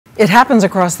It happens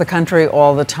across the country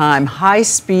all the time.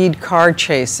 High-speed car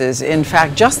chases. In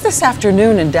fact, just this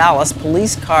afternoon in Dallas,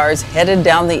 police cars headed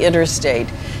down the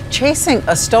interstate, chasing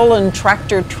a stolen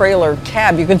tractor-trailer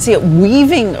cab. You can see it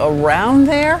weaving around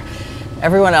there.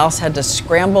 Everyone else had to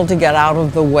scramble to get out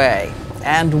of the way.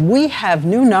 And we have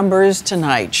new numbers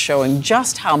tonight showing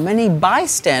just how many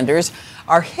bystanders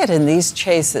are hit in these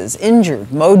chases,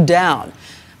 injured, mowed down,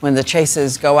 when the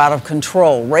chases go out of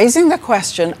control, raising the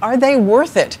question, are they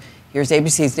worth it? Here's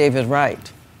ABC's David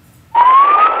Wright.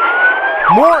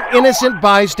 More innocent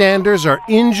bystanders are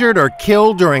injured or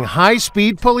killed during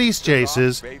high-speed police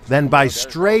chases than by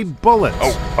stray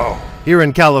bullets. Here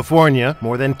in California,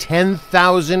 more than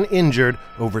 10,000 injured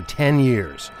over 10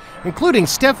 years, including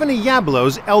Stephanie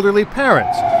Yablow's elderly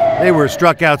parents. They were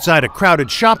struck outside a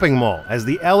crowded shopping mall as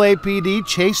the LAPD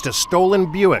chased a stolen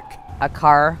Buick. A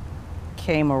car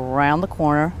came around the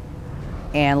corner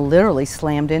and literally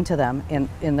slammed into them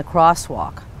in the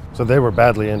crosswalk. So they were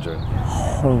badly injured.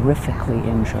 Horrifically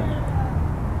injured.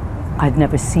 I've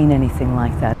never seen anything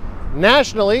like that.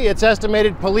 Nationally, it's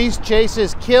estimated police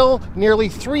chases kill nearly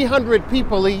 300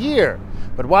 people a year.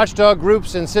 But watchdog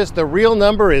groups insist the real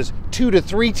number is 2 to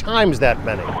 3 times that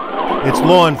many. It's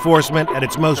law enforcement at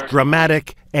its most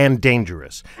dramatic and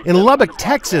dangerous. In Lubbock,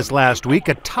 Texas last week,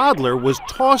 a toddler was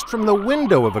tossed from the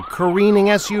window of a careening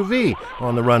SUV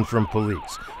on the run from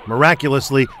police.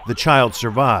 Miraculously, the child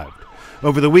survived.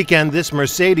 Over the weekend, this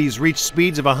Mercedes reached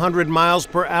speeds of 100 miles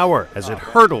per hour as it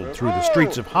hurtled through the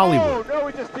streets of Hollywood.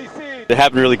 It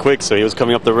happened really quick, so he was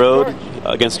coming up the road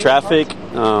against traffic.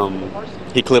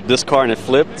 He clipped this car and it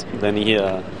flipped. Then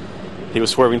he was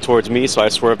swerving towards me, so I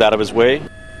swerved out of his way.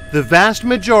 The vast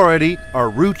majority are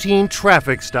routine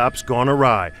traffic stops gone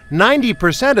awry.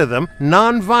 90% of them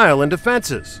non-violent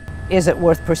offenses. Is it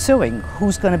worth pursuing?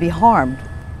 Who's going to be harmed?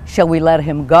 Shall we let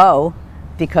him go?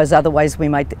 Because otherwise we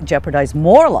might jeopardize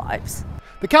more lives.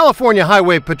 The California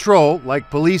Highway Patrol, like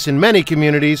police in many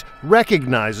communities,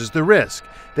 recognizes the risk.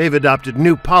 They've adopted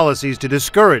new policies to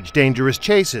discourage dangerous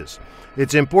chases.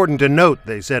 It's important to note,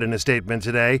 they said in a statement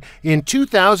today, in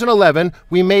 2011,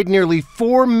 we made nearly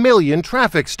 4 million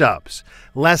traffic stops.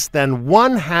 Less than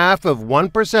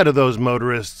 0.5% of those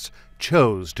motorists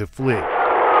chose to flee.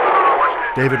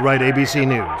 David Wright, ABC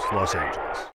News, Los Angeles.